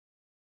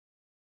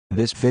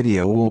This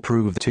video will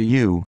prove to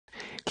you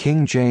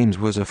King James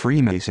was a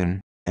Freemason,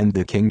 and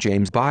the King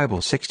James Bible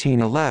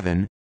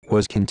 1611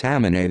 was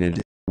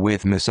contaminated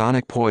with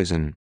Masonic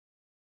poison.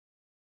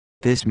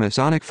 This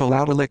Masonic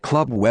Philatelic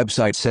Club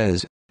website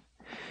says,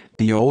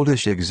 the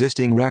oldest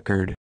existing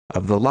record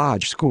of the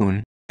Lodge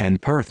Scone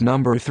and Perth No.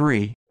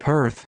 3,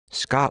 Perth,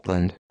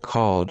 Scotland,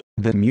 called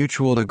the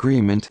Mutual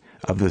Agreement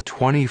of the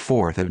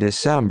 24th of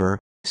December,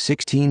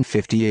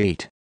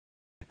 1658,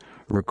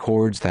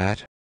 records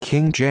that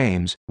King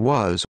James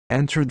was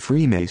entered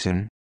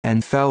Freemason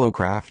and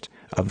Fellowcraft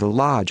of the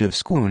Lodge of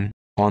Scone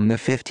on the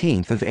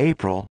 15th of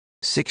April,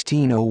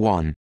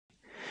 1601.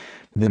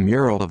 The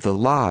mural of the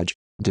lodge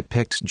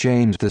depicts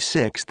James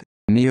VI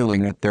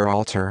kneeling at their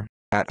altar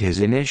at his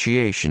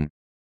initiation.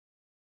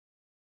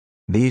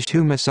 These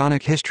two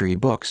Masonic history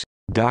books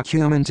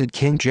documented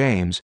King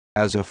James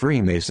as a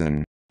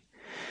Freemason.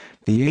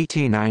 The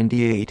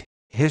 1898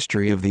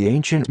 History of the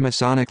Ancient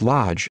Masonic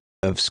Lodge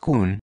of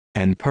Scone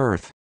and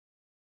Perth.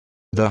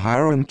 The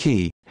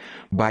Hierarchy,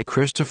 by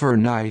Christopher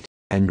Knight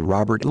and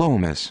Robert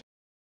Lomas,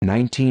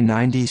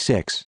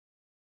 1996.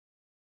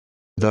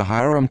 The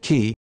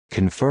Hierarchy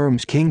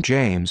confirms King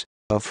James,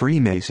 a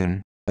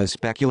Freemason, a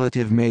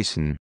speculative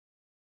Mason.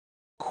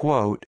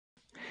 Quote,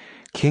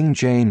 King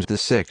James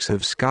VI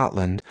of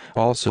Scotland,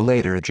 also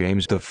later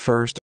James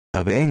I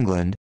of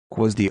England,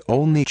 was the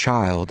only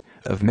child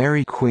of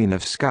Mary Queen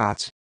of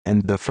Scots,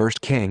 and the first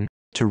king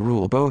to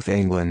rule both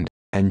England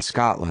and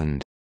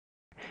Scotland.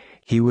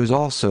 He was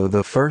also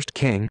the first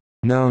king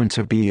known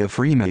to be a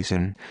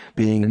Freemason,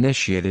 being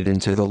initiated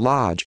into the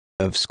Lodge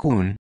of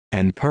Scone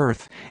and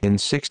Perth in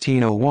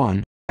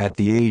 1601 at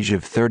the age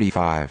of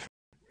 35.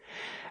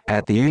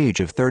 At the age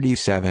of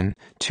 37,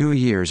 2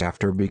 years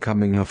after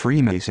becoming a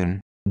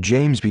Freemason,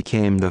 James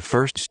became the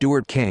first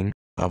Stuart king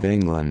of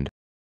England.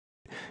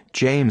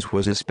 James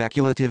was a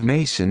speculative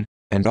Mason,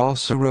 and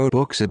also wrote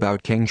books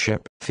about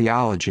kingship,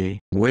 theology,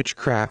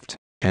 witchcraft,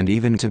 and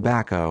even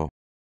tobacco.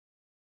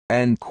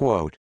 End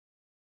quote.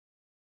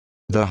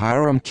 The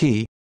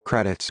Hierarchy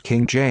credits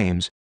King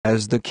James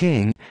as the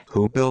king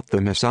who built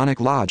the Masonic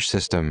Lodge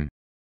System.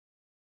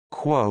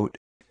 Quote,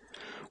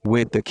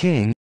 with the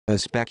king, a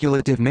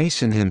speculative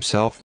Mason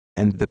himself,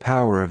 and the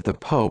power of the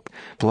Pope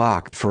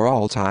blocked for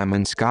all time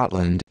in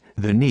Scotland,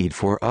 the need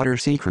for utter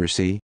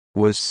secrecy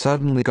was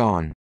suddenly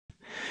gone.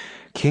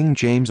 King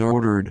James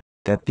ordered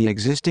that the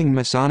existing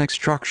Masonic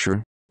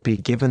structure be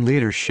given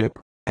leadership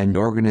and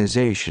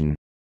organization.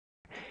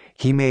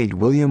 He made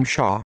William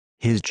Shaw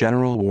his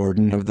general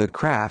warden of the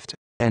craft,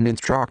 and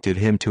instructed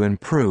him to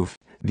improve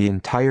the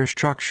entire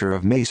structure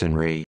of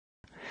Masonry.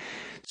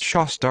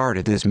 Shaw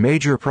started this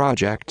major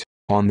project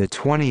on the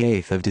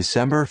 28th of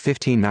December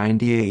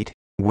 1598,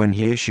 when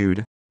he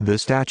issued the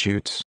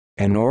statutes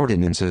and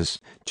ordinances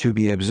to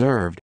be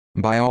observed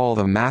by all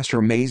the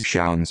master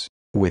Masons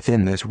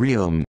within this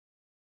realm,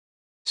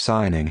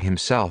 signing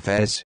himself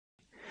as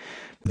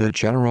the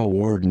general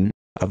warden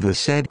of the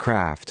said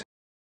craft.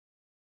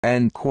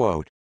 End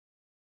quote.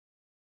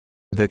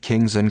 The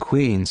kings and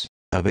queens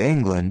of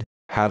England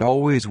had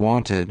always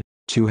wanted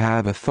to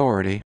have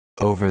authority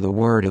over the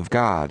Word of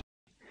God.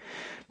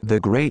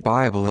 The Great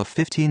Bible of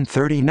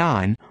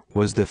 1539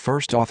 was the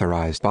first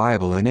authorized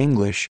Bible in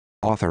English,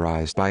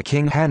 authorized by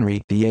King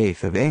Henry VIII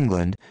of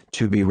England,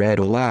 to be read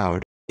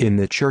aloud in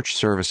the church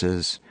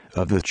services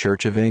of the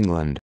Church of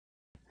England.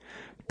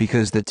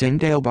 Because the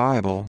Tyndale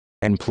Bible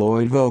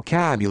employed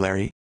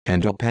vocabulary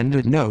and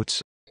appended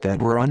notes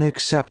that were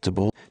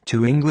unacceptable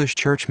to English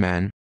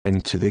churchmen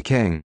and to the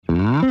king.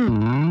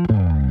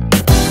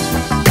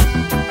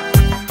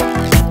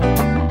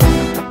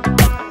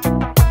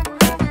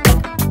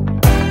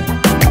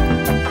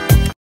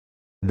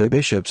 The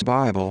Bishop's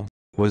Bible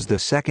was the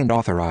second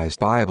authorized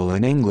Bible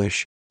in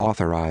English,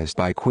 authorized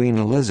by Queen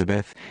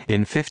Elizabeth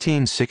in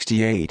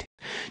 1568,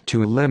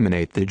 to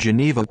eliminate the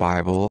Geneva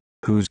Bible,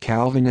 whose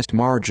Calvinist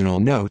marginal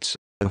notes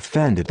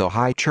offended the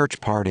High Church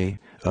party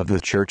of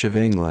the Church of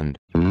England.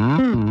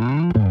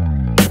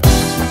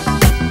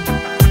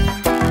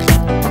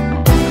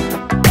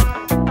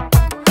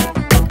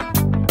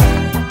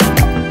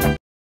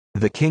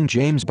 The King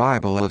James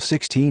Bible of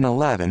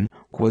 1611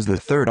 was the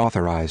third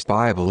authorized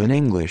Bible in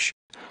English,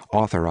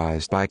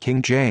 authorized by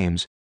King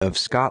James of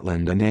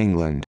Scotland and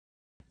England.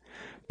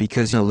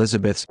 Because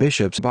Elizabeth's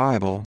Bishop's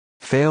Bible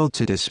failed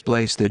to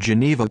displace the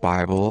Geneva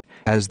Bible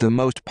as the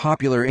most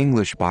popular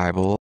English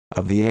Bible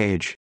of the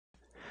age,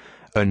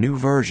 a new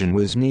version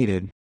was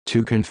needed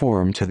to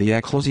conform to the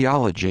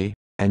ecclesiology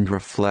and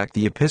reflect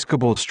the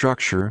episcopal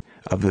structure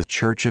of the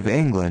Church of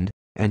England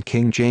and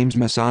King James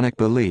Masonic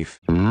belief.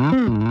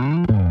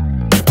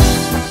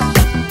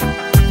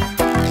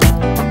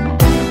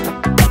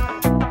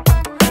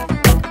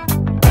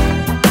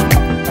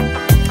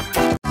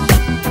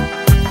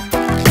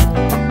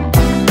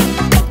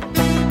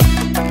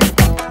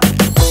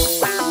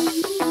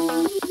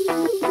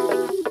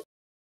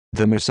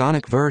 The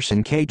Masonic verse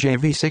in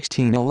KJV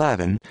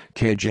 1611,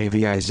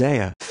 KJV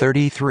Isaiah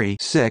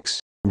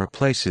 33:6,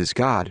 replaces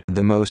God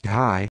the Most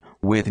High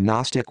with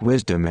Gnostic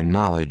wisdom and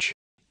knowledge.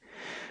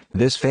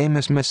 This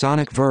famous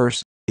Masonic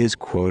verse is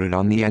quoted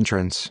on the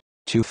entrance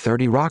to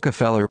 30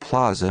 Rockefeller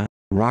Plaza,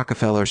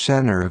 Rockefeller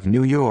Center of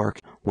New York,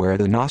 where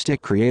the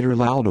Gnostic creator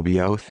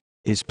Laldabaoth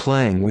is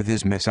playing with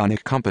his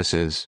Masonic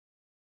compasses.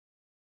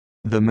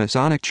 The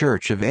Masonic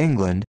Church of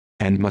England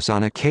and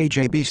Masonic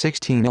KJB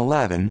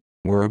 1611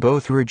 were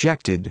both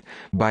rejected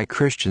by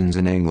Christians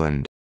in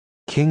England.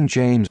 King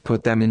James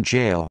put them in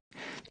jail.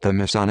 The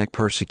Masonic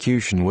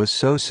persecution was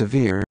so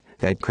severe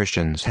that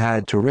Christians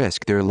had to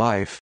risk their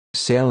life,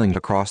 sailing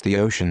across the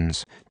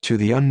oceans to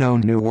the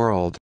unknown New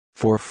World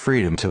for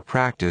freedom to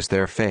practice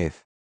their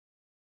faith.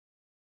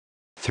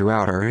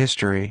 Throughout our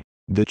history,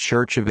 the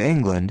Church of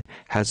England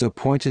has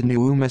appointed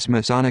numerous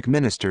Masonic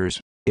ministers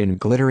in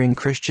glittering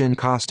Christian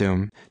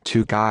costume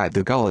to guide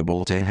the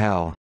gullible to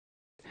hell.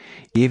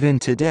 Even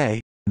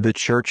today, the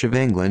Church of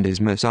England is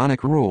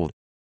Masonic ruled.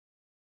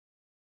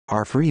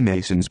 Are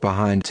Freemasons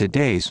behind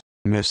today's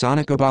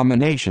Masonic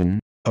abomination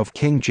of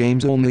King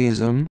James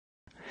onlyism?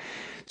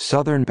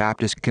 Southern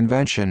Baptist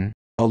Convention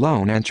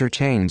alone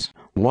entertains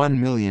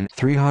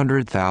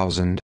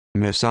 1,300,000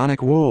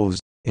 Masonic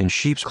wolves in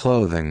sheep's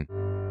clothing.